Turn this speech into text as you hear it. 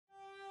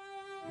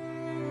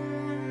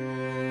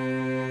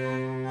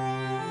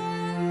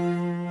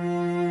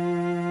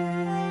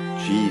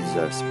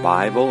Jesus,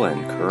 Bible,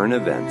 and current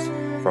events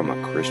from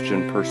a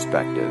Christian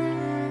perspective,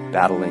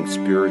 battling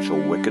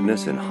spiritual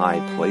wickedness in high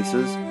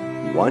places,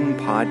 one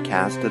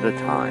podcast at a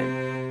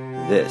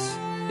time. This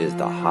is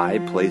the High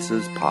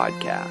Places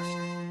Podcast.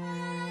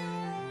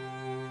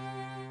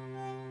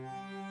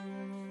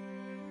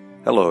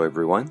 Hello,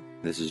 everyone.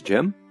 This is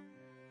Jim.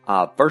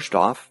 First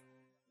off,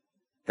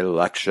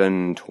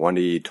 Election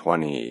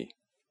 2020.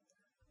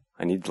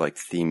 I need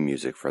theme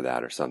music for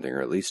that or something,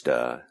 or at least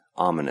a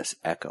ominous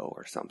echo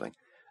or something.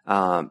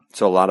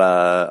 So a lot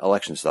of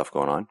election stuff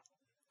going on.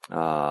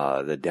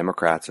 The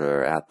Democrats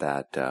are at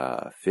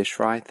that fish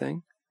fry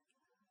thing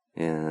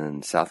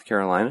in South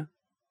Carolina.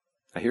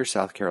 I hear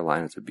South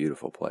Carolina is a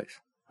beautiful place.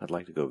 I'd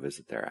like to go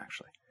visit there,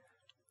 actually.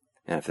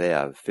 And if they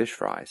have fish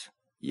fries,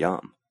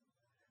 yum.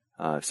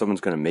 If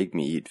someone's going to make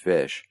me eat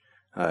fish,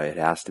 it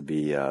has to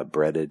be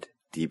breaded,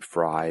 deep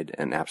fried,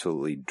 and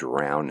absolutely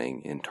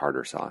drowning in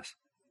tartar sauce,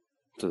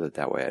 so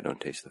that way I don't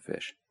taste the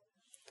fish.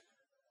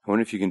 I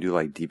wonder if you can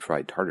do deep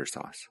fried tartar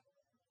sauce,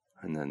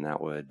 and then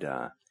that would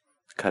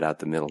cut out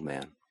the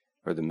middleman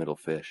or the middle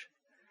fish.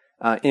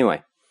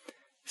 Anyway,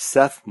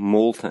 Seth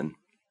Moulton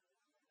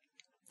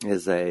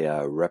is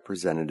a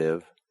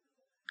representative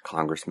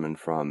congressman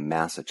from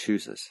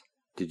Massachusetts.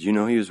 Did you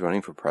know he was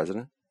running for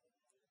president?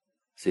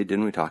 See,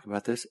 didn't we talk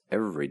about this?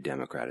 Every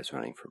Democrat is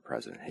running for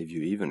president. Have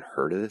you even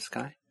heard of this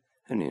guy?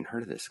 I hadn't even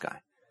heard of this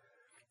guy.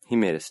 He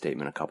made a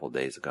statement a couple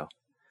days ago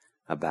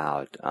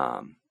about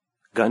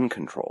gun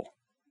control.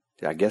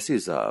 I guess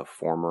he's a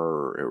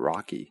former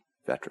Iraqi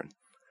veteran,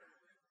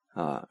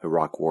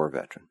 Iraq War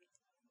veteran.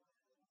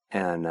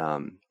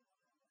 And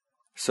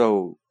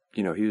so,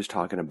 he was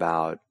talking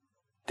about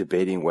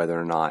debating whether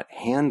or not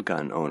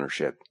handgun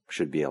ownership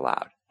should be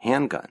allowed.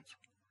 Handguns.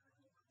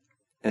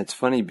 And it's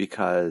funny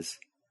because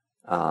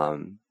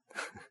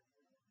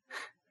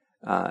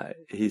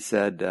he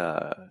said,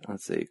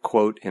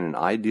 quote, "In an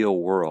ideal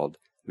world,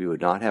 we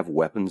would not have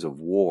weapons of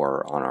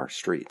war on our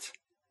streets."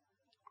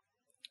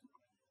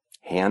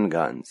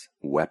 Handguns,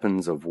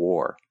 weapons of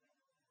war.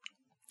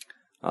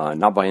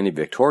 Not by any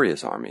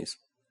victorious armies.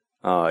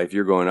 If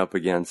you're going up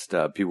against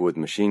people with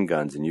machine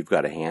guns and you've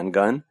got a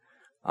handgun,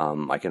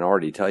 I can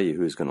already tell you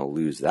who's going to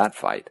lose that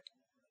fight.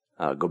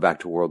 Go back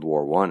to World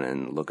War I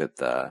and look at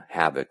the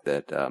havoc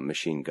that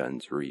machine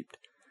guns reaped.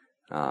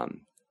 So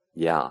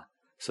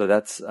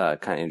that's kind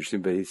of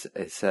interesting. But he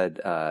said,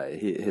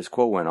 his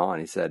quote went on,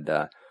 he said,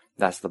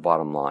 "That's the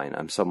bottom line.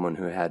 I'm someone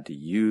who had to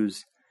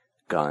use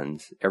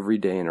guns every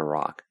day in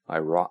Iraq.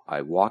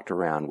 I walked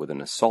around with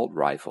an assault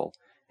rifle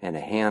and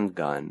a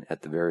handgun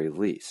at the very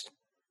least."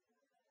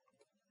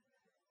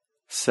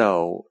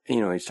 So,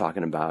 he's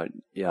talking about,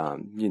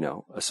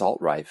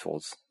 assault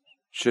rifles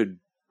should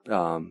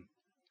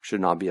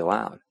not be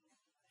allowed.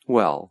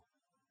 Well,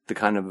 the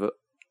kind of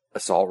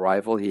assault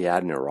rifle he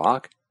had in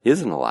Iraq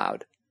isn't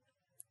allowed.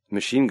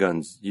 Machine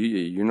guns,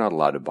 you're not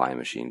allowed to buy a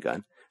machine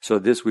gun. So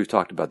we've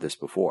talked about this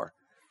before.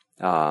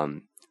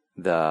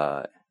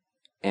 The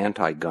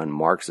anti-gun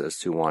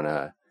Marxists who want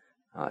to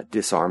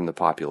disarm the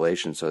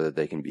population so that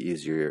they can be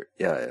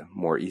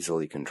more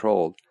easily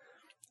controlled,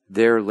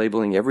 they're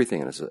labeling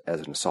everything as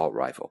an assault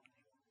rifle.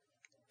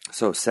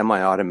 So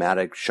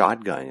semi-automatic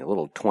shotgun, a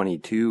little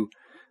 .22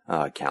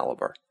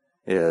 caliber,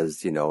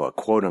 is a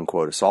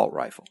quote-unquote assault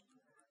rifle.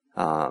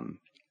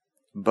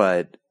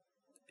 But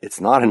it's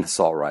not an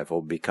assault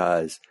rifle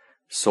because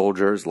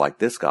soldiers like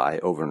this guy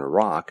over in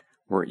Iraq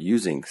weren't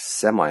using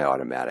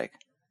semi-automatic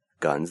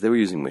guns. They were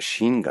using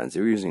machine guns.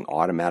 They were using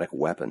automatic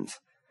weapons.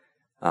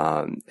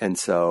 And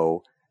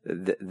so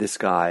this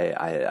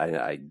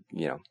guy,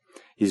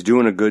 he's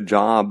doing a good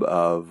job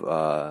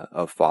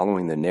of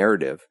following the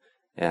narrative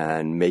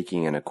and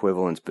making an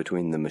equivalence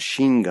between the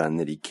machine gun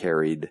that he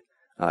carried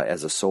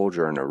as a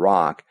soldier in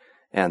Iraq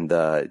and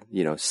the,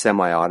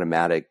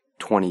 semi-automatic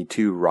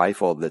 .22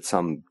 rifle that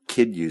some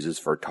kid uses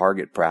for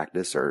target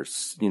practice or,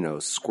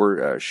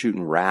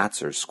 shooting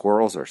rats or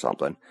squirrels or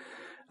something.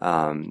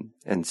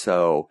 And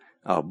so,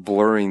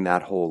 blurring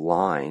that whole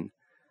line,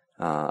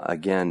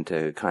 again,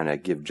 to kind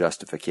of give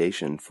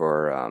justification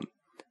for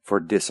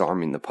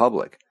disarming the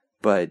public.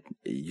 But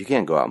you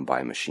can't go out and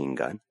buy a machine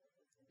gun.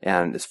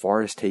 And as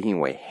far as taking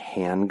away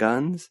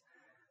handguns,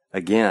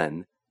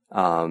 again,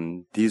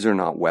 these are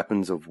not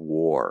weapons of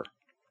war.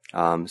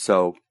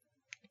 So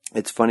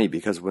it's funny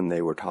because when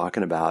they were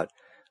talking about,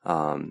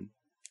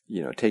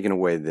 taking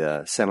away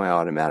the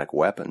semi-automatic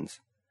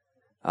weapons,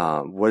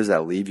 what does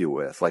that leave you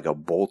with? Like a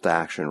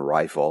bolt-action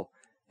rifle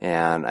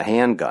and a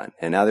handgun.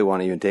 And now they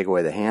want to even take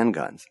away the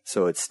handguns.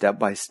 So it's step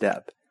by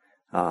step.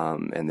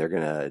 And they're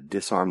going to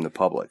disarm the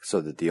public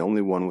so that the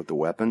only one with the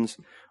weapons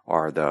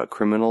are the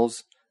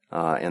criminals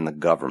and the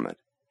government.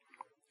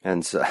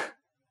 And so,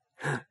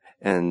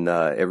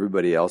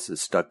 everybody else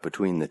is stuck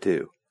between the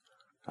two.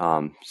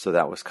 So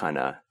that was kind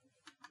of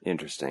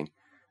interesting.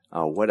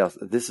 What else?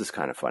 This is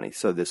kind of funny.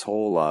 So this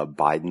whole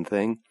Biden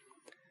thing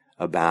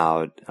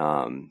about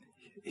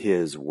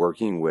his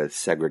working with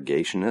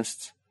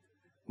Segragationists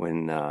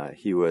when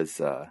he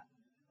was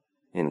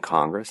in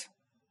Congress,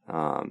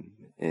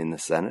 in the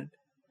Senate.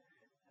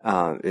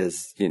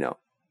 is,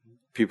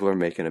 people are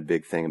making a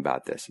big thing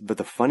about this. But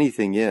the funny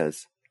thing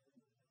is,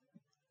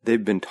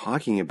 they've been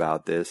talking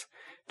about this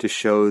to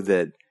show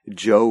that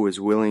Joe is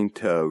willing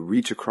to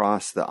reach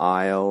across the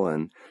aisle,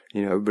 and,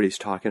 everybody's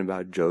talking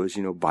about Joe's,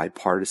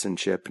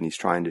 bipartisanship, and he's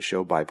trying to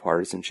show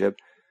bipartisanship.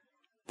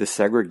 The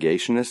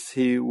segregationists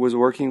he was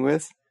working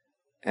with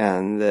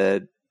and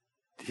that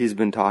he's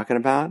been talking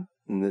about,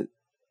 and that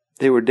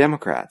they were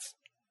Democrats.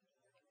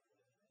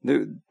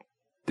 There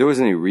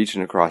wasn't any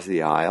reaching across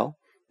the aisle.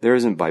 There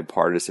isn't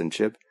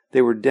bipartisanship.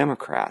 They were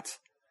Democrats.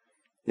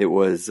 It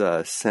was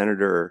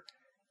Senator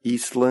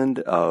Eastland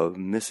of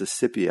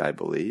Mississippi, I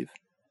believe,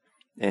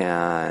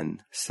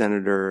 and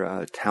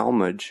Senator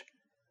Talmadge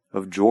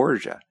of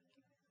Georgia.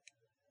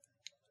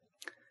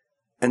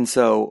 And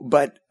so,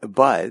 but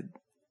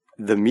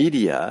the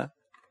media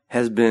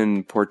has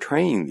been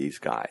portraying these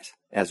guys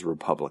as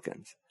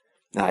Republicans.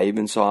 I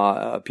even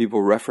saw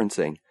people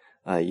referencing,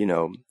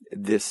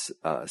 this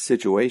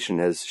situation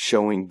as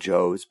showing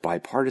Joe's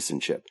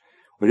bipartisanship.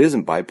 Well, it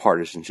isn't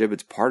bipartisanship,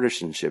 it's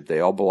partisanship. They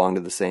all belong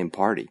to the same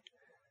party.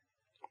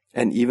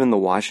 And even the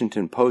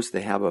Washington Post,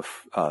 they have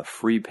a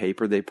free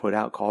paper they put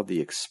out called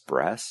The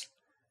Express.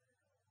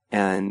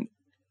 And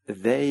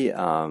they,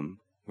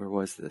 where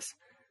was this?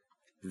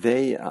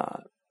 They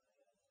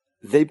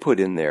put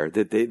in there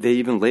that they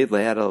even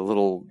lately had a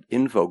little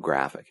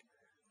infographic.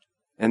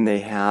 And they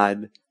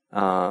had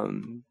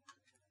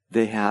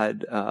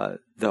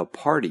the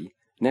party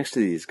next to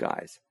these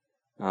guys.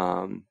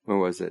 Where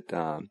was it?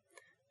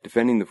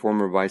 Defending the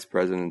former vice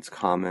president's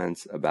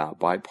comments about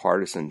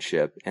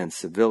bipartisanship and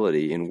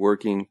civility in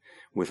working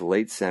with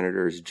late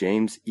Senators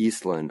James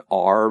Eastland,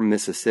 R.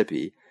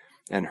 Mississippi,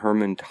 and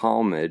Herman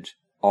Talmadge,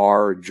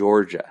 R.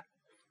 Georgia.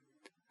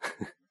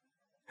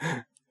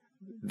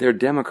 They're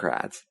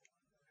Democrats.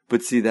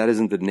 But see, that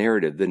isn't the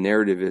narrative. The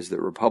narrative is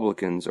that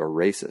Republicans are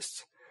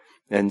racists.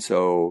 And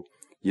so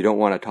you don't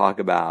want to talk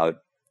about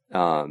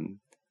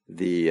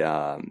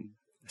the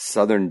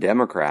Southern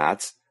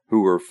Democrats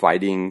who were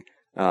fighting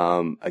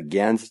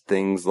against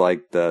things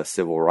like the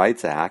Civil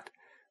Rights Act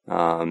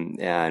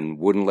and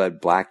wouldn't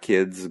let black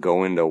kids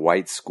go into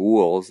white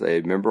schools.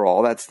 Remember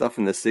all that stuff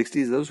in the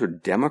 60s? Those were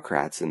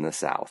Democrats in the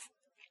South.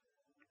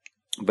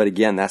 But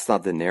again, that's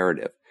not the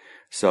narrative.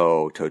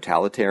 So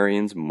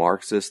totalitarians,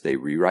 Marxists, they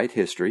rewrite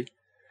history.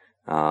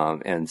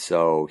 And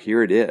so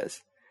here it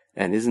is.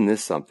 And isn't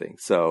this something?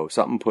 So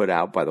something put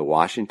out by the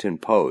Washington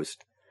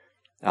Post.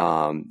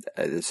 So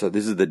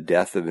this is the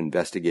death of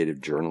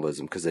investigative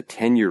journalism, because a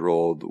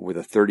 10-year-old with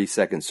a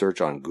 30-second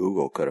search on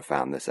Google could have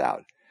found this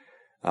out.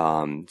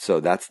 So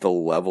that's the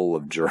level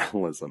of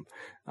journalism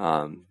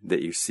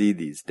that you see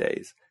these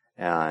days.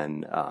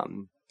 And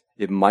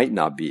it might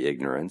not be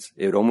ignorance.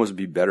 It would almost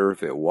be better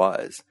if it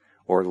was,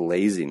 or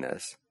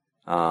laziness.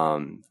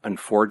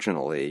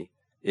 Unfortunately,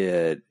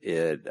 it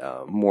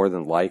more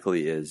than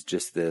likely is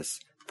just this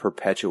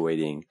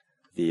perpetuating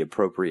the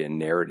appropriate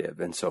narrative.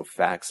 And so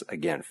facts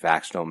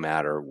don't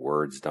matter,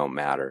 words don't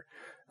matter.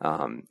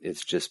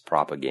 It's just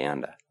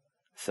propaganda.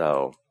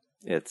 So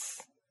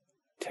it's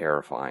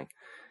terrifying.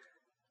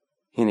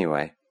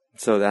 Anyway,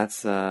 so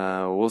that's,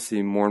 we'll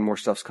see more and more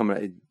stuff's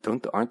coming.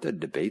 Aren't the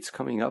debates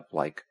coming up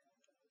like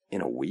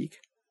in a week?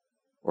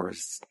 Or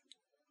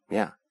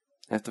I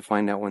have to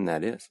find out when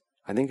that is.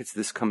 I think it's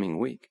this coming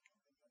week.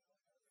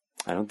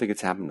 I don't think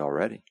it's happened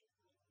already.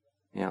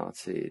 Yeah, let's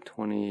see,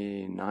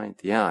 29th.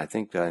 Yeah, I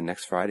think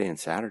next Friday and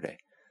Saturday.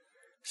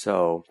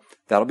 So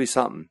that'll be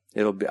something.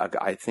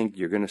 I think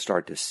you're going to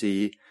start to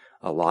see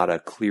a lot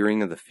of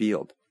clearing of the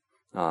field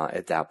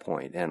at that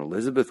point. And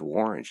Elizabeth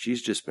Warren,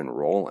 she's just been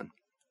rolling.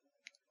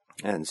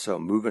 And so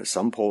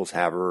some polls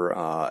have her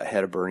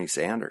ahead of Bernie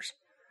Sanders,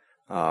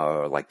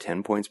 like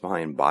 10 points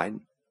behind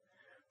Biden.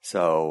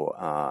 So,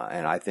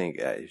 and I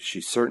think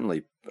she's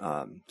certainly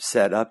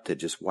set up to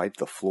just wipe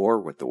the floor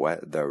with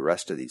the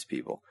rest of these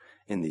people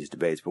in these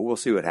debates, but we'll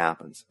see what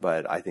happens.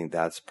 But I think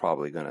that's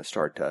probably going to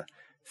start to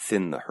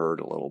thin the herd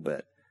a little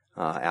bit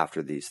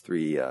after these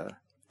three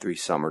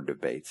summer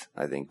debates.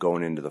 I think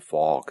going into the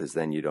fall, because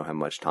then you don't have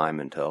much time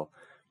until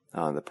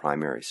the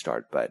primaries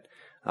start. But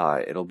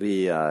it'll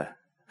be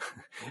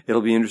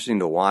interesting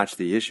to watch.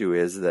 The issue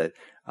is that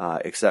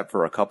except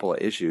for a couple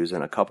of issues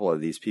and a couple of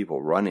these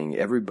people running,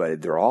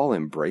 they're all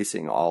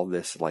embracing all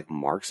this like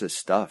Marxist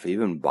stuff.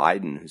 Even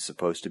Biden, who's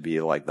supposed to be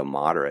like the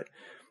moderate,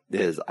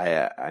 is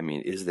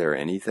there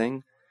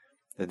anything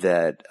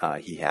that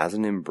he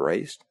hasn't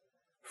embraced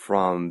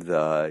from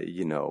the,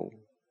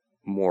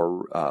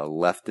 more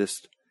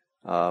leftist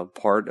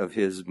part of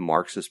his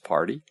Marxist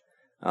party?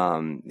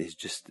 It's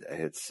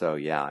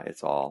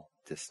all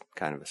just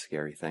kind of a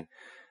scary thing.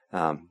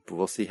 But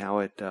we'll see how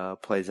it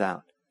plays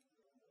out.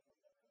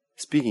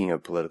 Speaking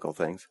of political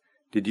things,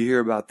 did you hear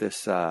about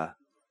this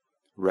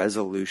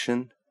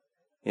resolution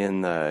in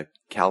the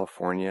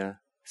California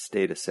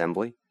State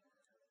Assembly?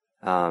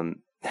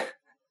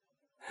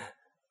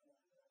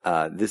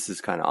 This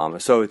is kind of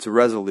ominous. So it's a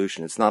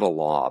resolution. It's not a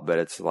law, but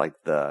it's like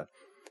the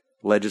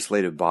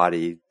legislative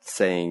body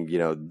saying,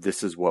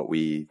 this is what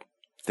we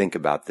think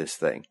about this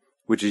thing,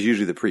 which is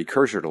usually the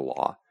precursor to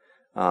law.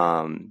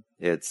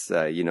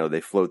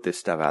 They float this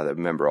stuff out.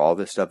 Remember, all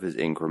this stuff is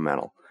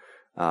incremental.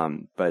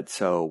 But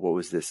so what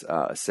was this?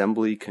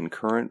 Assembly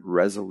Concurrent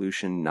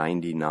Resolution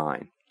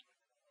 99.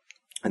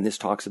 And this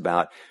talks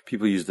about,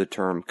 people use the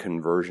term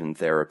conversion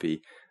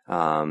therapy.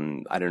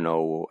 I don't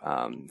know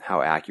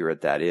how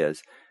accurate that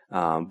is.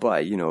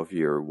 But, if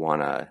you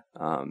want to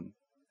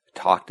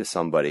talk to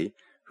somebody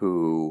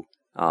who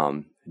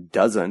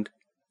doesn't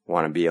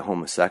want to be a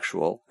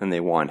homosexual and they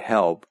want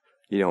help,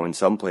 in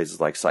some places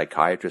like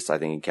psychiatrists, I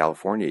think in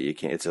California,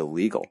 it's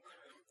illegal.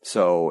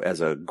 So as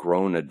a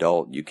grown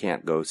adult, you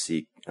can't go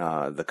seek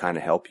the kind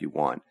of help you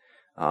want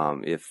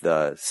if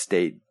the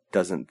state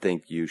doesn't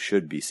think you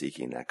should be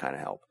seeking that kind of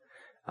help.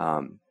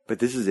 But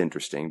this is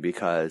interesting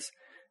because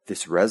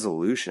this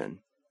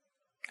resolution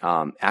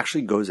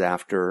actually goes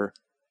after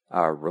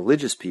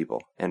religious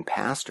people and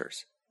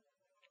pastors.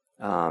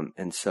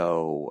 And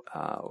so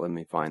let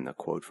me find the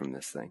quote from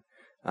this thing.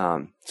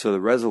 So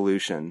the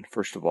resolution,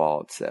 first of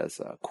all, it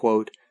says,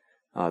 quote,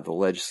 the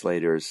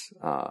legislators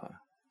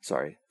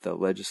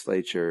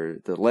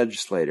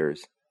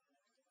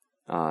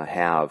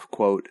have,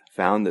 quote,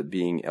 found that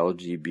being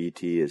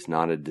LGBT is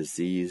not a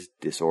disease,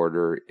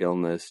 disorder,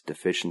 illness,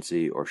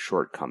 deficiency, or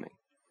shortcoming,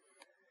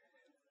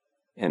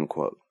 end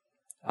quote.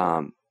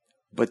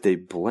 But they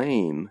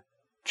blame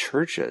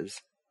churches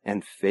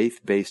and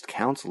faith-based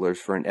counselors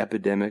for an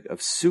epidemic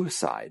of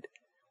suicide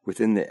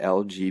within the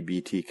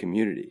LGBT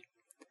community.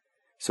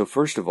 So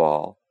first of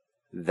all,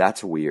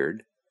 that's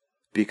weird,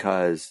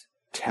 because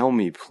tell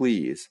me,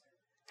 please,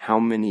 how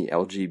many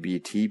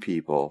LGBT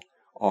people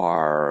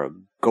are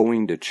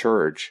going to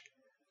church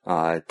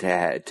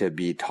to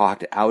be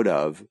talked out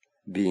of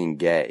being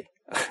gay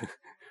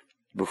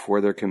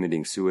before they're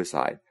committing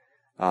suicide.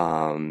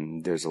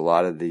 There's a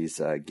lot of these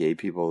gay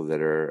people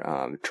that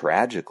are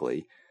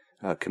tragically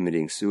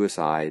committing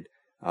suicide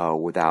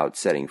without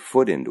setting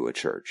foot into a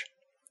church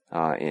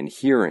and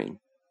hearing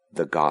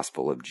the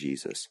gospel of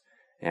Jesus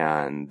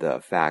and the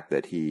fact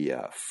that he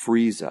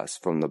frees us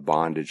from the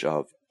bondage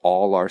of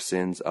all our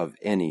sins, of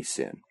any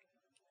sin,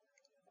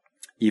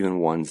 even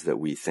ones that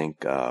we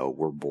think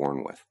we're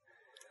born with.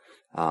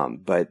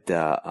 But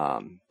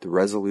the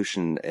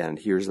resolution, and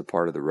here's the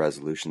part of the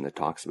resolution that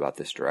talks about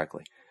this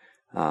directly.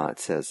 It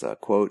says,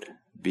 quote,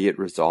 be it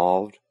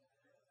resolved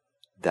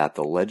that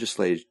the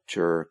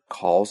legislature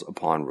calls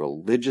upon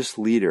religious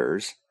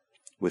leaders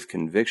with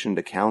conviction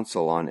to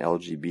counsel on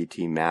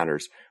LGBT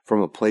matters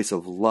from a place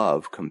of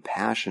love,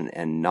 compassion,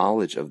 and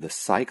knowledge of the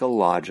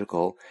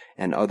psychological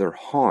and other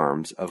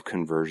harms of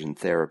conversion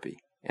therapy,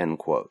 end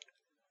quote.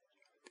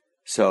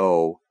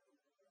 So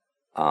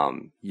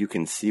you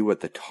can see what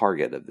the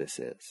target of this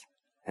is.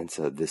 And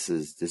so this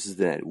is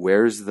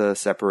where's the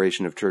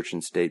separation of church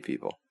and state,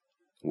 people?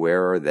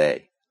 Where are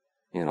they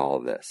in all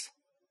of this?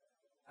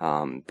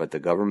 But the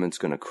government's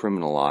going to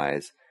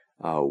criminalize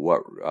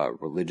what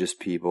religious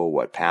people,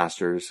 what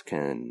pastors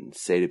can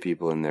say to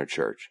people in their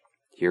church.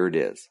 Here it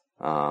is.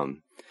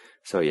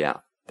 So yeah,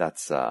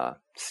 that's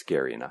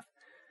scary enough.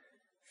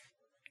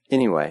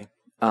 Anyway,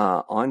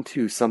 on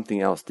to something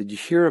else. Did you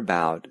hear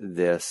about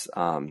this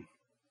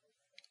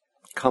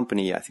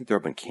company? I think they're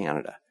up in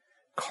Canada,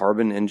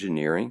 Carbon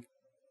Engineering.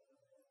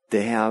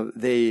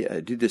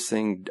 They do this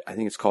thing, I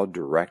think it's called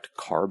direct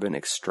carbon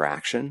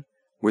extraction,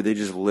 where they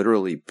just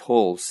literally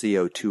pull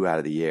CO2 out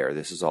of the air.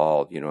 This is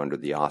all, under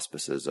the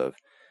auspices of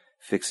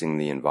fixing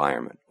the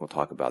environment. We'll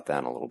talk about that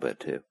in a little bit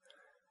too.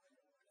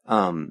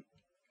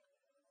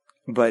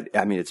 But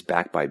I mean, it's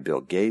backed by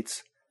Bill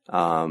Gates.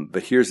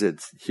 But here's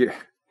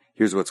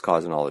what's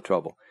causing all the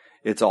trouble.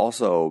 It's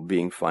also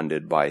being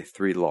funded by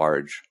 3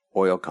 large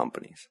oil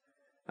companies.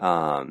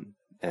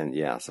 And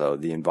yeah, so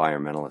the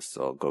environmentalists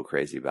will go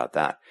crazy about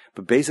that.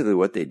 But basically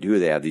what they do,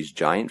 they have these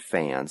giant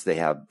fans. They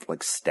have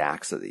like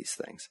stacks of these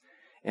things.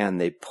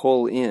 And they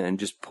pull in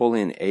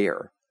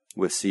air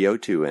with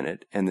CO2 in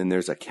it. And then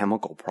there's a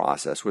chemical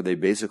process where they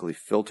basically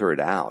filter it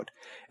out.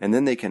 And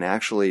then they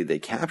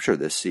capture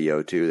this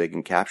CO2. They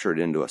can capture it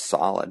into a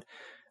solid.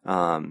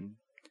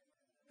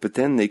 But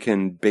then they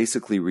can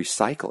basically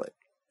recycle it.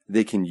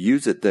 They can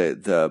use it.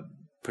 The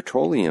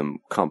petroleum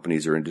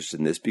companies are interested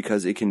in this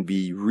because it can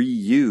be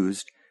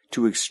reused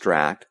to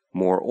extract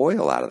more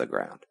oil out of the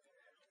ground.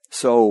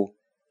 So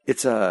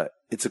it's a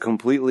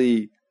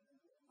completely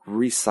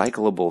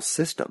recyclable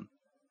system,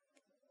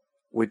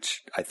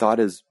 which I thought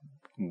is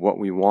what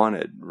we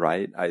wanted,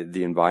 right?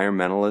 The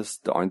environmentalists,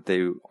 aren't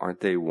they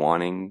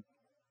wanting,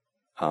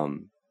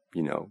 to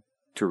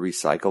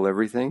recycle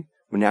everything?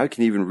 Well, now we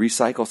can even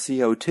recycle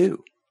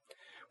CO2.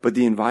 But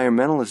the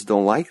environmentalists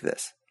don't like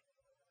this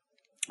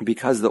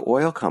because the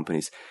oil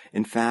companies,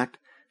 in fact,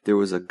 there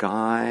was a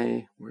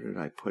guy, where did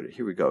I put it?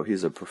 Here we go.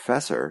 He's a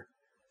professor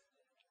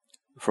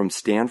from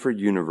Stanford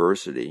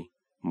University,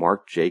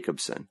 Mark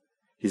Jacobson.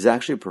 He's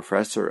actually a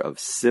professor of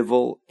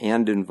civil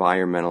and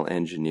environmental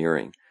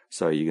engineering.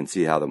 So you can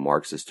see how the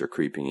Marxists are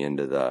creeping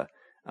into the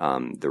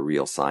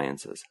real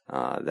sciences.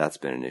 That's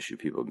been an issue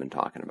people have been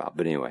talking about.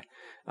 But anyway,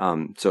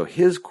 so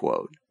his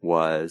quote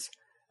was,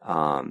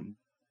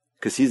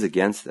 because he's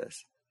against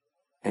this.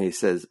 And he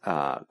says,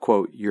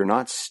 quote, "You're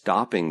not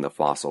stopping the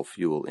fossil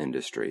fuel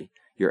industry.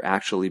 You're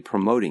actually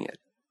promoting it,"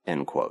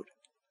 end quote.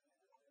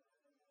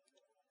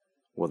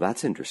 Well,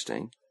 that's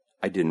interesting.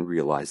 I didn't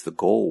realize the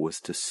goal was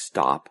to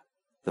stop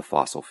the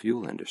fossil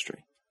fuel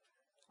industry.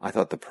 I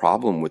thought the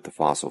problem with the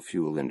fossil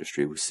fuel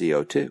industry was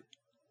CO2.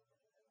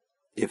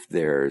 If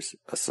there's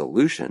a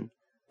solution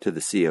to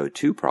the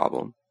CO2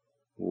 problem,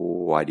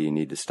 why do you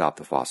need to stop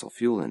the fossil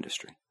fuel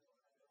industry?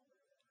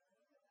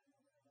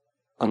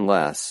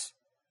 Unless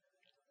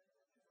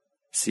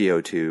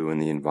CO2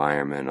 and the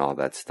environment and all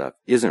that stuff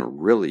isn't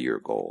really your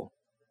goal.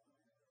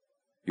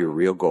 Your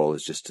real goal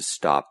is just to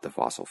stop the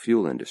fossil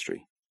fuel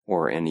industry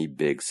or any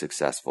big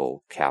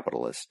successful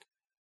capitalist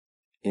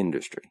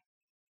industry.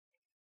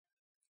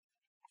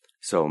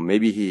 So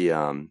maybe he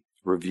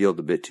revealed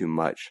a bit too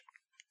much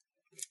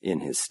in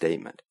his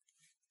statement.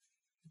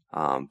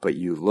 But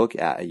you look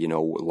at,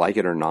 like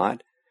it or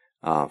not,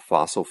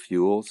 fossil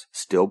fuels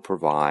still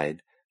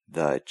provide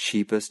the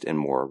cheapest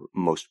and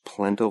most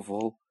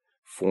plentiful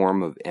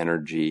form of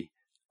energy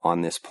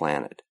on this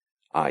planet.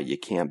 You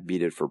can't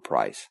beat it for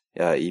price.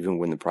 Even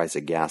when the price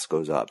of gas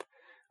goes up,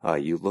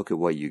 you look at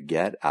what you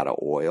get out of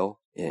oil.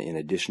 In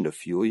addition to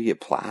fuel, you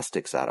get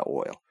plastics out of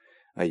oil.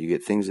 You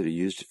get things that are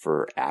used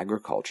for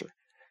agriculture.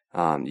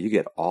 You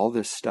get all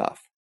this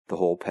stuff, the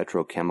whole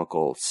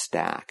petrochemical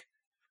stack.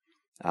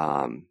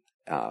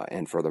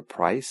 And for the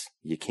price,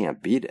 you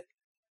can't beat it.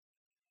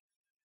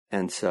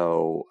 And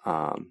so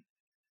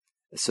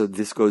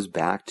this goes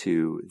back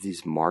to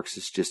these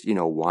Marxists. Just,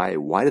 why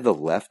do the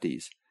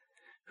lefties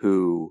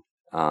who,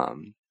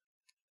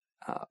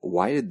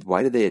 why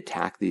did they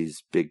attack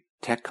these big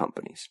tech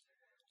companies?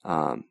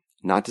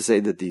 Not to say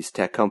that these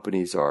tech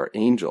companies are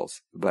angels,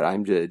 but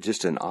I'm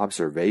just an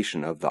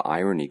observation of the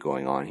irony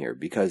going on here,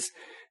 because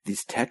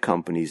these tech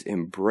companies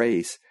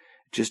embrace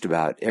just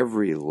about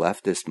every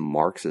leftist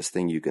Marxist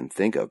thing you can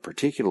think of,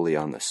 particularly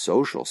on the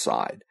social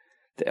side.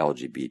 The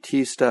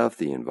LGBT stuff,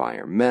 the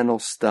environmental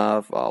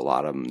stuff, a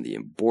lot of them, the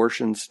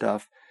abortion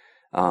stuff.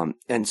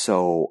 And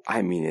so,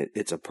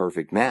 it's a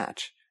perfect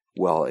match.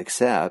 Well,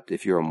 except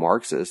if you're a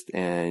Marxist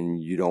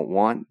and you don't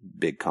want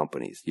big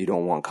companies, you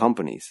don't want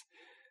companies.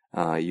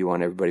 You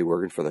want everybody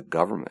working for the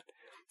government.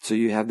 So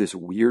you have this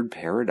weird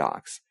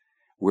paradox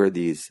where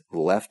these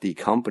lefty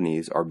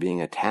companies are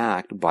being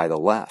attacked by the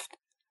left.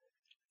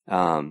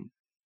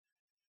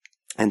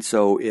 And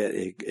so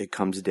it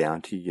comes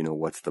down to,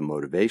 what's the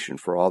motivation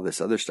for all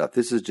this other stuff.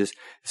 This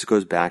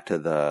goes back to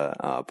the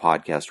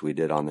podcast we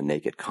did on the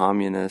naked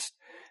communist.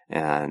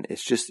 And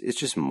it's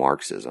just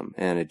Marxism.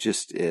 And it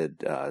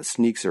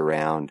sneaks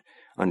around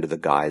under the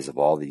guise of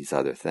all these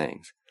other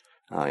things.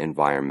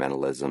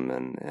 Environmentalism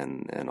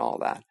and all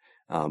that.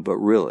 But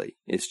really,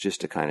 it's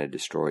just to kind of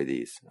destroy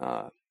these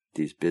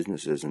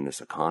businesses and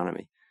this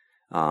economy.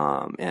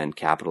 And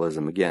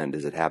capitalism, again,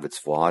 does it have its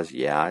flaws?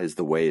 Yeah. Is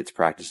the way it's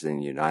practiced in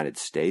the United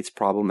States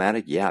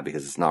problematic? Yeah,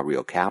 because it's not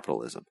real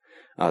capitalism.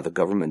 The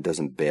government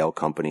doesn't bail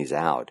companies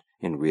out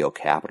in real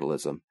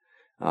capitalism.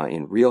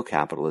 In real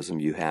capitalism,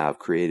 you have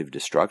creative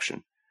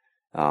destruction,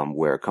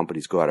 where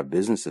companies go out of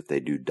business if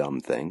they do dumb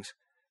things,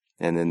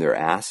 and then their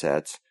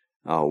assets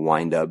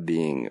wind up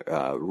being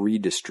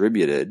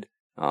redistributed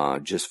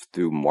just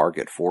through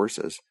market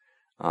forces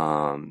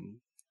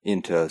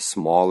into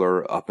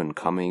smaller,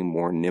 up-and-coming,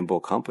 more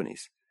nimble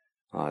companies.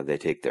 They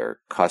take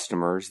their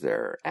customers,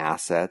 their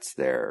assets,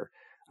 their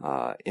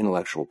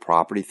intellectual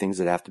property, things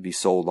that have to be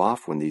sold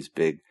off when these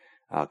big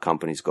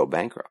companies go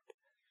bankrupt.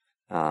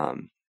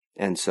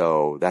 And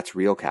so that's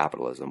real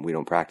capitalism. We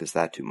don't practice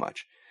that too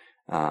much.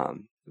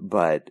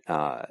 But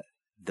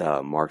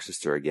the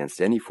Marxists are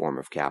against any form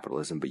of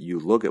capitalism. But you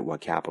look at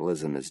what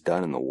capitalism has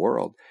done in the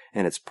world,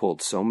 and it's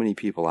pulled so many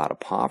people out of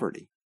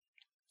poverty.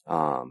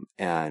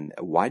 And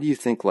why do you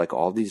think, like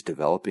all these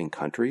developing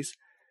countries,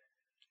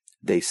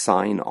 they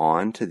sign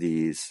on to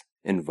these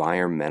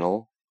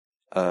environmental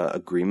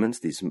agreements,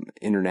 these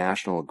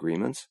international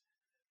agreements,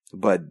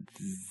 but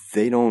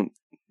they don't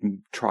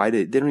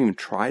even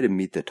try to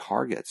meet the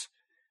targets?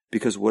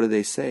 Because what do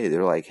they say?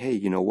 They're like, hey,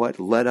 you know what?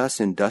 Let us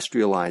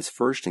industrialize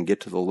first and get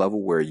to the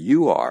level where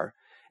you are,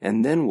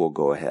 and then we'll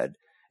go ahead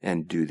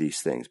and do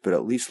these things. But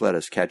at least let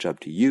us catch up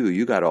to you.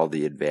 You got all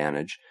the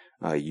advantage,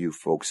 you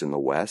folks in the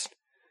West,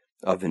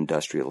 of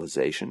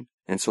industrialization.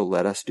 And so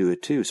let us do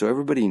it too. So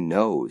everybody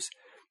knows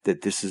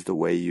that this is the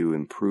way you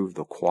improve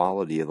the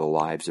quality of the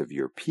lives of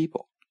your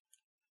people.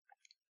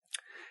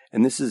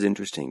 And this is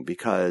interesting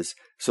because,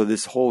 so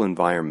this whole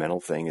environmental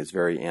thing is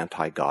very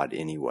anti-God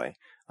anyway.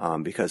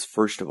 Because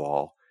first of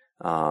all,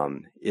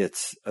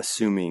 it's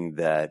assuming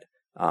that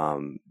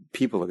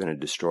people are going to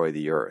destroy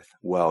the earth.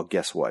 Well,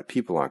 guess what?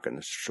 People aren't going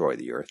to destroy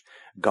the earth.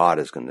 God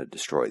is going to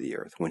destroy the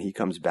earth. When he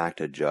comes back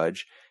to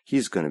judge,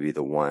 he's going to be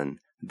the one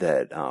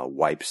that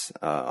wipes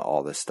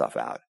all this stuff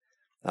out.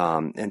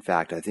 In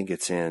fact, I think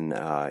it's in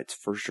it's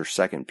 1st or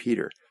 2nd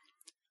Peter,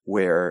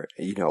 where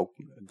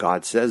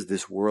God says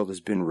this world has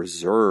been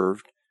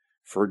reserved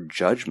for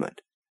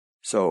judgment.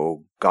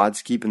 So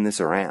God's keeping this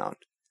around.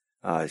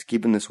 He's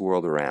keeping this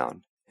world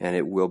around, and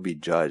it will be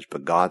judged,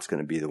 but God's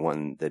going to be the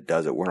one that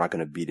does it. We're not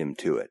going to beat him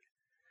to it.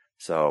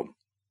 So,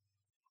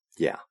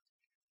 yeah.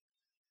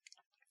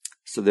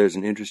 So there's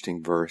an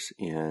interesting verse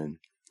in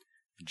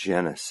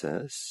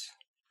Genesis.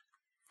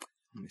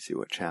 Let me see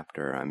what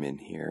chapter I'm in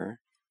here.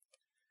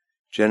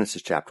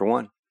 Genesis chapter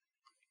 1.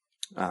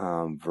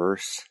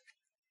 Verse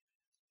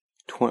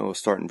 20, we'll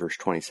start in verse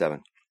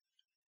 27.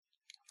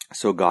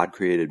 So God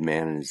created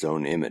man in his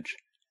own image.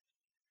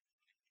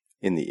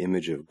 In the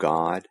image of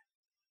God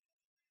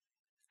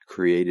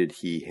created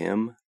he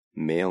him,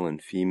 male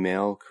and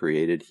female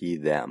created he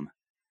them.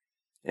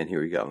 And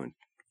here we go in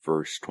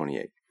verse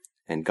 28.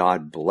 And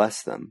God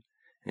blessed them,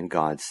 and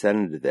God said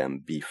unto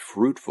them, Be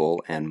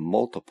fruitful and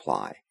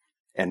multiply,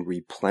 and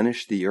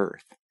replenish the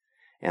earth,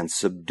 and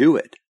subdue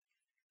it,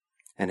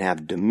 and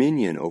have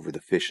dominion over the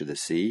fish of the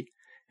sea,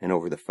 and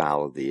over the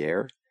fowl of the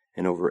air,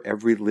 and over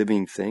every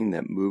living thing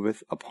that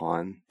moveth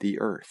upon the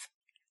earth.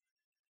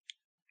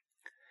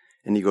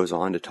 And he goes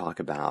on to talk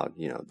about,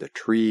 the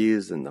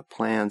trees and the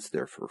plants,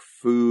 they're for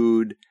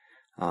food,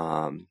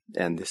 and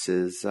this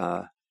is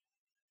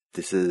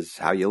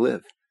how you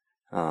live.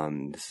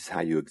 This is how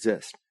you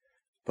exist.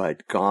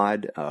 But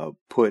God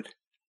put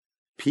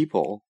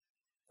people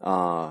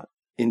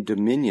in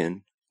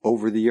dominion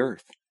over the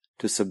earth,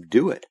 to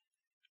subdue it,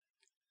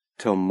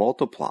 to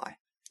multiply,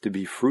 to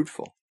be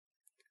fruitful.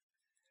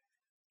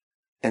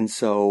 And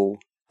so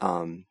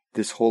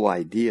this whole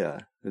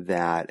idea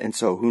and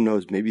so who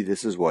knows, maybe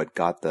this is what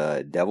got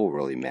the devil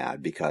really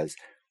mad, because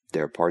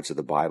there are parts of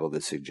the Bible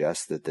that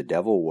suggest that the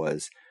devil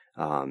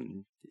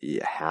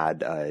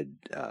had a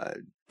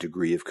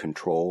degree of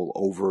control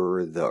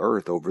over the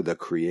earth, over the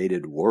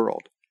created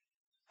world.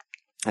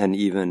 And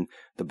even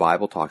the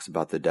Bible talks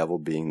about the devil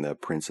being the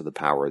prince of the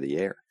power of the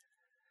air.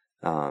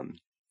 And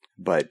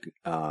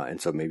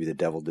so maybe the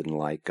devil didn't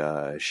like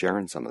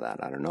sharing some of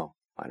that. I don't know.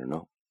 I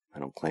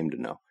don't claim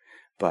to know.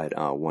 But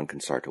one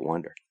can start to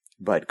wonder.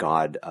 But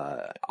God,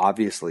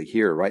 obviously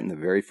here, right in the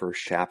very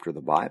first chapter of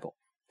the Bible,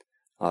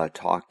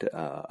 talked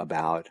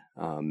about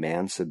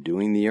man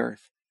subduing the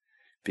earth,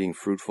 being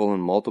fruitful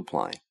and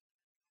multiplying.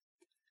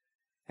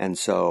 And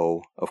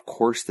so, of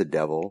course, the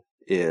devil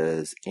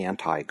is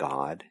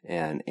anti-God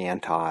and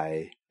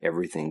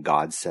anti-everything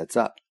God sets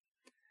up.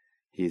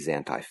 He's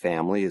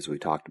anti-family, as we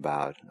talked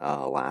about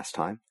last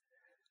time.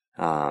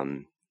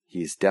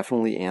 He's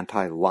definitely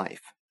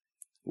anti-life.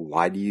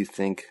 Why do you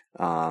think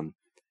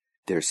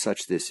there's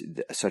such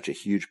a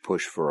huge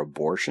push for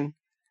abortion,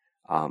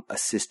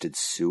 assisted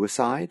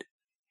suicide,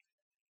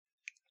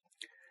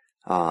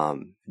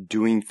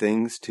 doing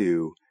things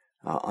to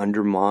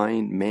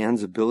undermine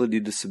man's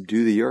ability to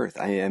subdue the earth?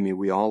 I mean,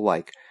 we all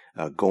like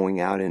going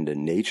out into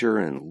nature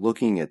and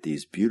looking at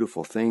these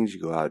beautiful things.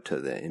 You go out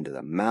into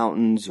the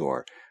mountains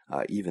or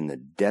even the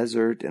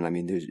desert, and I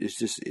mean,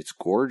 it's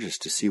gorgeous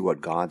to see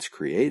what God's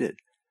created.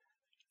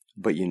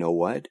 But you know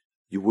what?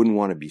 You wouldn't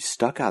want to be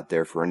stuck out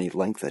there for any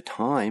length of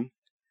time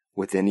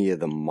with any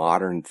of the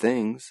modern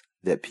things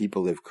that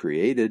people have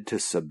created to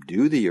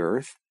subdue the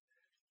earth.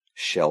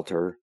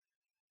 Shelter,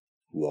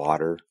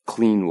 water,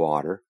 clean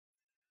water,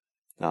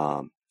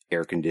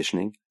 air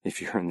conditioning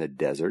if you're in the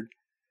desert,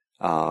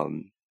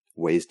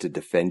 ways to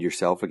defend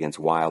yourself against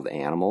wild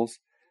animals.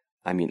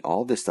 I mean,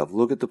 all this stuff.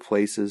 Look at the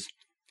places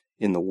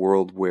in the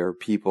world where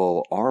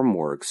people are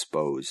more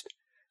exposed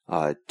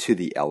to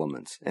the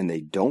elements, and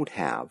they don't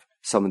have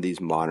some of these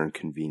modern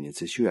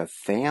conveniences. You have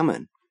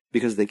famine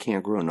because they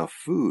can't grow enough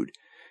food.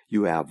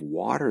 You have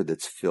water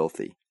that's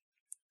filthy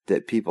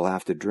that people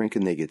have to drink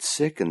and they get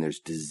sick, and there's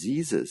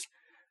diseases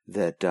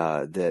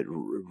that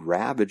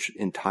ravage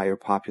entire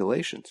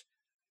populations.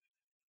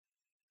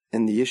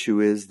 And the issue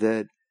is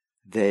that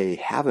they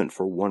haven't,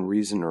 for one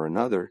reason or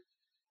another,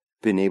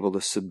 been able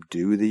to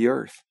subdue the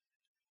earth.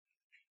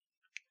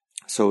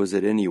 So is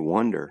it any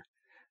wonder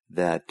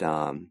that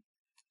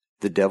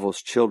the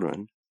devil's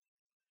children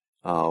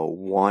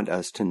want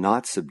us to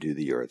not subdue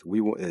the earth?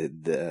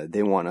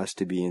 They want us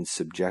to be in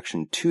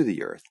subjection to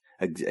the earth.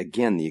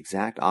 Again, the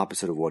exact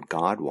opposite of what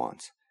God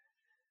wants.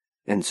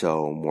 And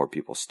so more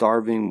people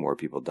starving, more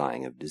people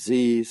dying of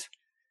disease,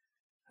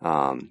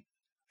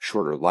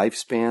 shorter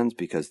lifespans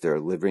because they're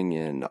living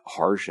in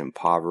harsh,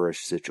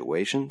 impoverished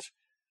situations.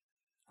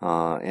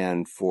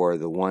 And for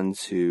the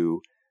ones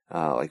who,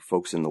 like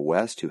folks in the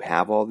West who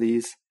have all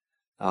these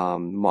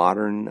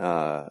modern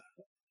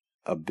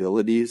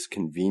abilities,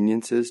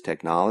 conveniences,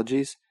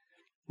 technologies,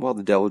 well,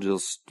 the devil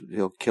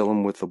he'll kill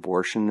them with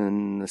abortion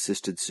and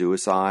assisted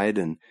suicide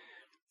and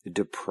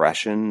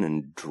depression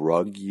and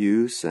drug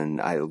use.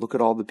 And I look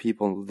at all the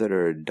people that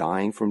are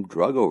dying from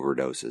drug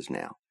overdoses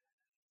now.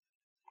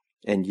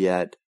 And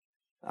yet,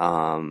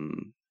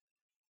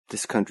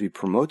 this country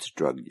promotes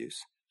drug use.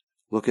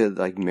 Look at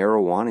like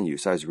marijuana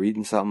use. I was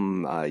reading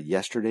something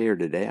yesterday or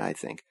today, I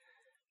think,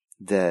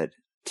 that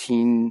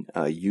teen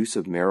use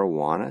of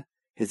marijuana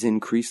has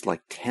increased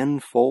like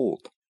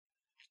tenfold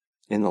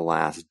in the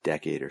last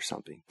decade or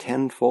something.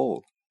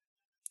 Tenfold.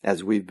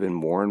 As we've been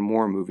more and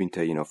more moving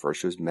to,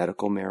 first it was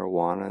medical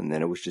marijuana, and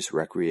then it was just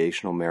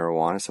recreational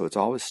marijuana. So it's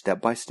always step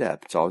by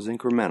step. It's always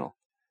incremental.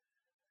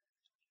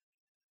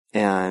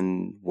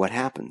 And what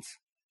happens?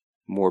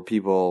 More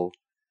people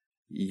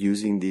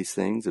using these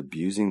things,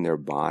 abusing their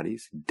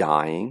bodies,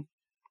 dying.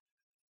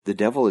 The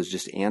devil is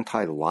just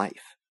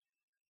anti-life.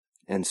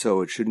 And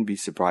so it shouldn't be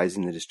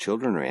surprising that his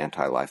children are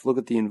anti-life. Look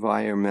at the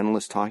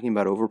environmentalists talking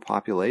about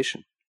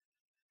overpopulation.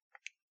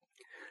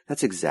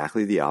 That's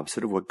exactly the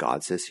opposite of what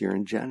God says here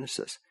in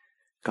Genesis.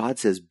 God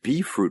says,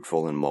 be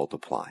fruitful and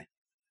multiply.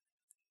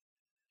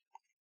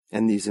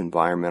 And these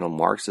environmental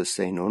Marxists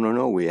say,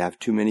 no, we have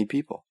too many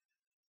people.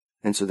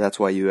 And so that's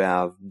why you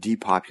have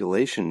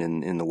depopulation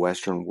in the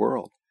Western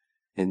world,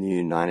 in the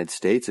United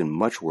States, and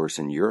much worse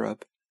in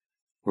Europe,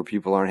 where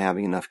people aren't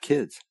having enough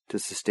kids to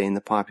sustain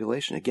the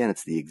population. Again,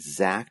 it's the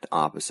exact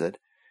opposite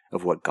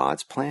of what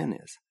God's plan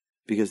is,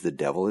 because the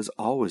devil is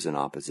always in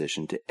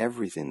opposition to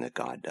everything that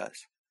God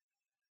does.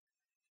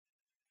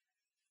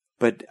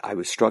 But I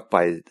was struck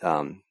by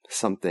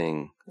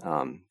something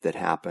that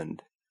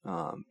happened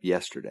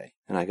yesterday,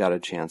 and I got a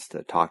chance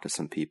to talk to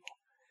some people.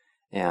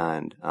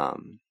 And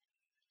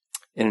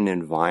in an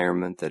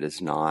environment that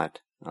is not,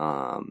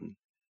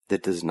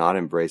 that does not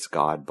embrace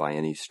God by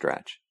any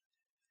stretch.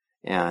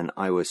 And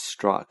I was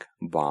struck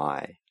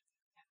by,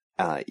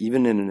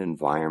 even in an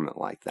environment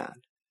like that,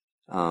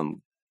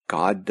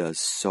 God does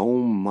so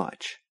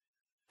much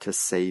to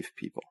save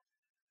people.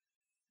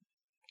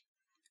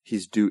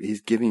 He's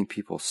giving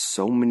people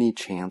so many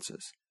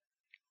chances.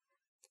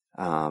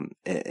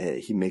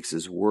 He makes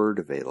his word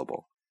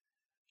available.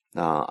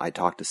 I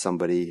talked to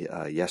somebody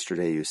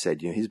yesterday who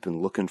said, he's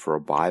been looking for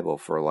a Bible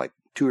for like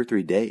 2 or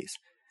 3 days.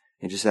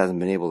 He just hasn't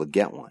been able to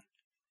get one.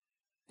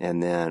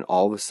 And then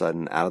all of a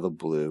sudden, out of the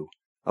blue,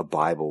 a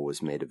Bible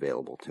was made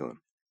available to him.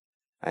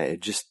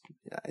 It's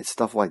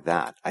stuff like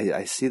that.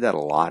 I see that a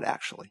lot,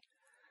 actually.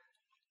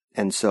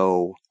 And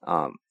so,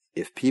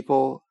 if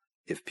people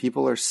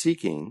are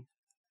seeking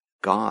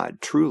God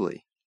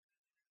truly,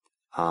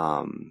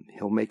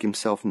 he'll make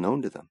himself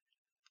known to them.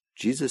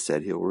 Jesus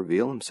said he'll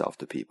reveal himself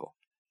to people.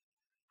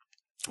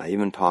 I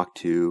even talked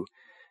to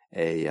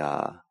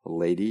a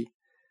lady,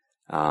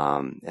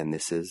 and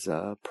this is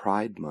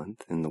Pride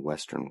Month in the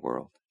Western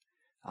world.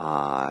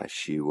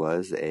 She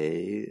was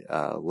a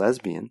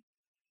lesbian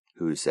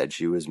who said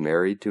she was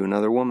married to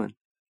another woman.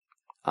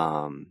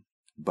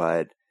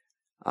 But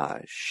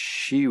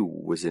she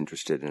was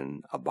interested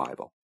in a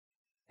Bible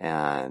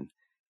and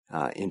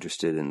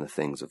interested in the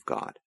things of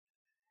God.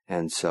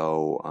 And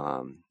so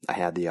I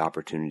had the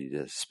opportunity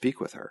to speak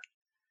with her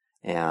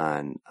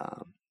and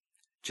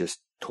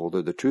just told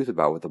her the truth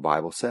about what the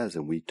Bible says.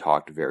 And we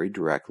talked very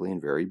directly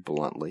and very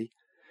bluntly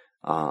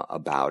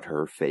about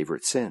her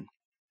favorite sin.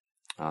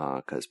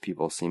 Because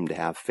people seem to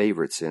have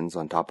favorite sins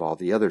on top of all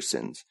the other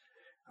sins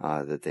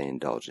that they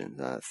indulge in,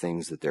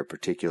 things that they're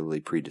particularly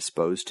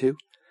predisposed to,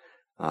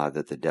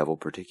 that the devil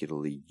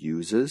particularly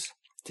uses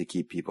to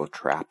keep people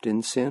trapped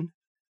in sin.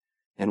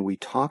 And we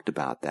talked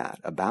about that,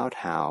 about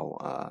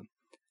how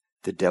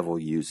the devil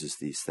uses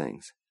these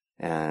things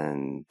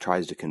and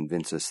tries to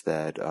convince us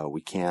that we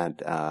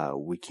can't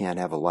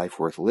have a life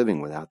worth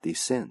living without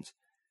these sins.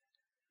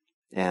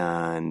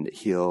 And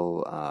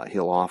he'll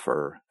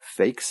offer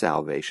fake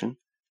salvation.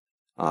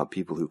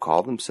 People who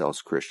call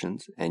themselves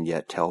Christians and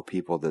yet tell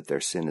people that their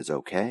sin is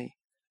okay,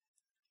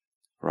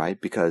 right?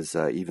 Because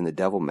even the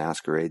devil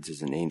masquerades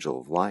as an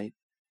angel of light,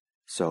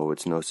 so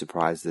it's no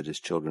surprise that his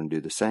children do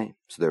the same.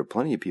 So there are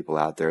plenty of people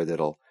out there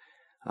that'll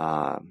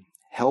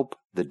help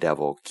the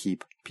devil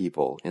keep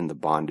people in the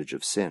bondage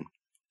of sin.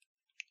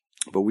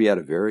 But we had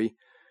a very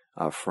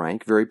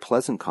frank, very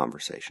pleasant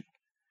conversation.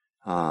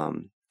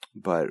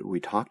 But we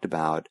talked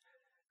about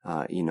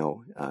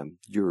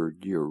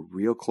you're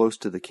real close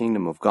to the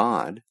kingdom of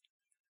God.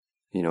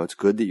 It's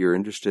good that you're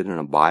interested in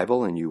a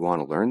Bible and you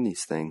want to learn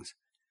these things.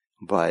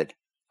 But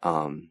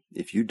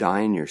if you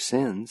die in your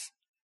sins,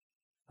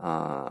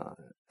 I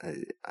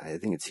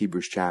think it's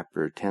Hebrews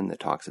chapter 10 that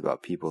talks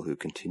about people who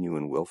continue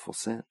in willful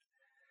sin.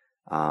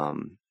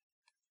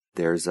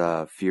 There's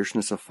a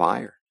fierceness of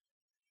fire.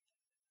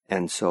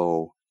 And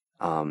so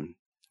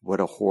what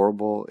a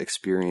horrible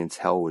experience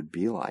hell would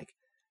be like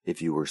if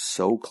you were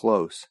so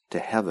close to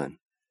heaven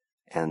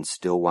and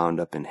still wound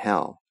up in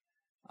hell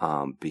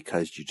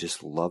because you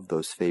just loved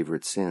those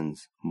favorite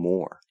sins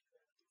more.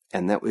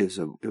 And it was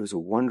a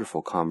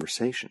wonderful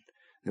conversation.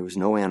 There was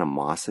no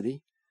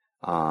animosity.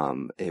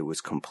 It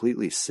was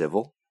completely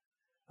civil.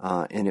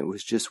 And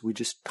we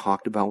just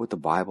talked about what the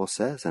Bible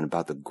says and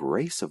about the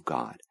grace of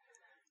God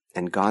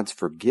and God's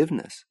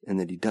forgiveness, and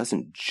that he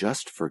doesn't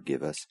just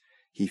forgive us,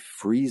 he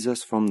frees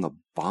us from the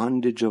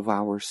bondage of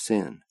our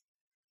sin.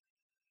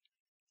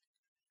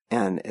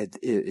 And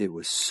it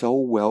was so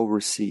well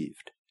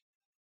received.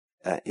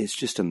 It's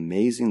just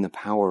amazing the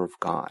power of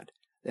God.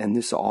 And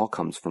this all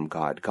comes from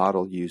God. God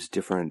will use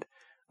different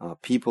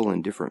people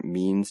and different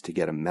means to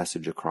get a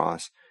message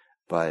across.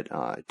 But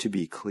to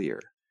be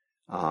clear,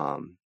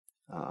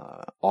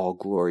 all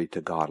glory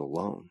to God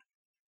alone.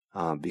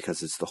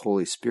 Because it's the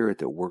Holy Spirit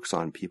that works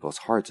on people's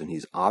hearts. And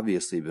he's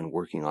obviously been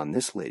working on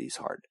this lady's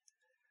heart.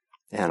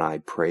 And I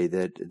pray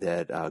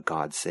that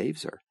God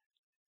saves her.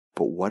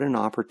 But what an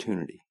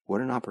opportunity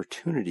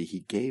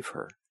he gave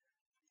her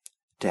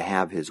to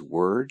have his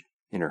word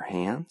in her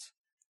hands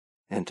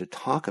and to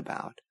talk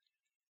about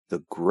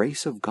the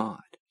grace of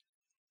God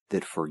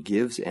that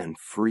forgives and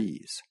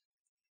frees.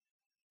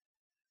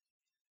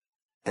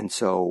 And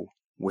so,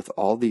 with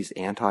all these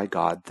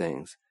anti-God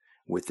things,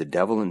 with the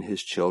devil and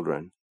his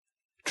children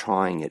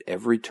trying at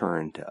every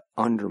turn to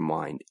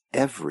undermine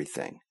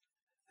everything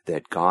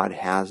that God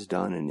has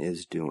done and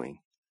is doing,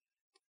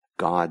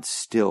 God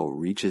still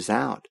reaches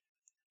out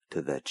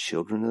to the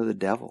children of the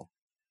devil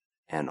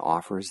and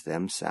offers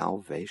them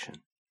salvation,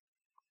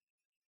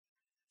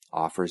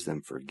 offers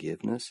them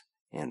forgiveness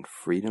and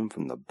freedom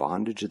from the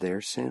bondage of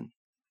their sin.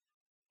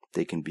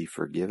 They can be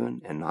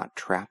forgiven and not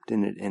trapped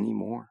in it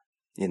anymore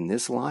in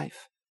this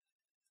life.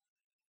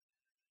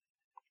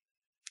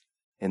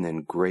 And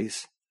then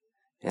grace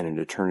and an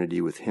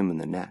eternity with him in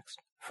the next,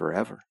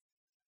 forever.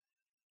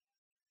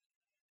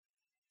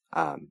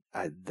 I've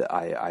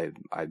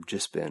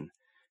just been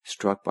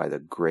struck by the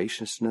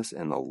graciousness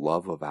and the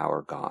love of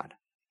our God,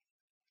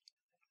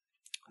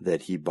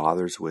 that he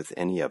bothers with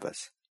any of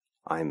us.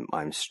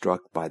 I'm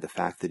struck by the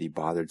fact that he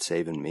bothered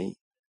saving me,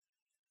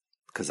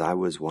 because I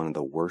was one of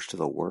the worst.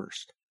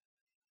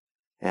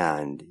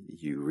 And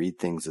you read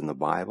things in the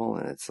Bible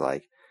and it's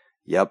like,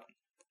 yep,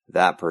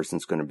 that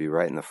person's going to be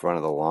right in the front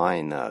of the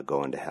line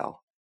going to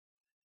hell.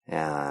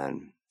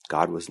 And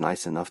God was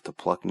nice enough to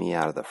pluck me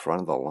out of the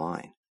front of the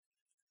line.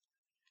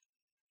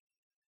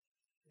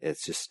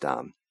 It's just,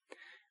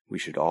 we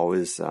should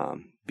always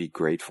be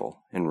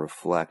grateful and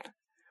reflect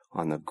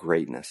on the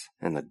greatness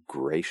and the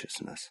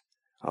graciousness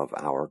of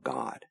our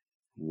God.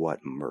 What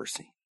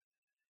mercy.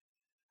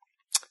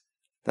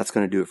 That's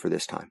going to do it for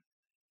this time.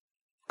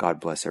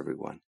 God bless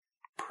everyone.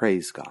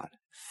 Praise God.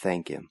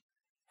 Thank him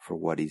for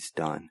what he's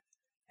done.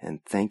 And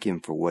thank him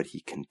for what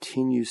he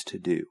continues to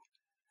do,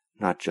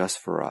 not just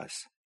for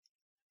us,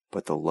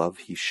 but the love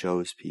he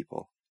shows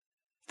people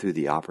through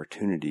the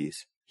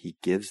opportunities he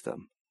gives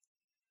them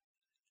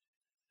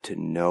to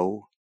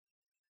know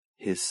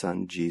his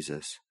son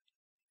Jesus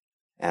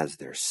as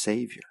their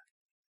Savior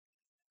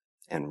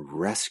and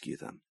rescue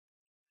them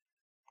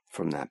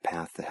from that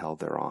path to hell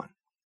they're on.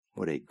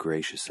 What a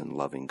gracious and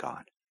loving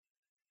God.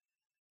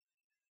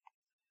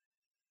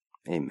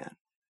 Amen.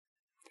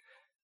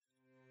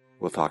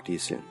 We'll talk to you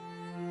soon.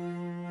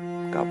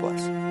 God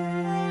bless.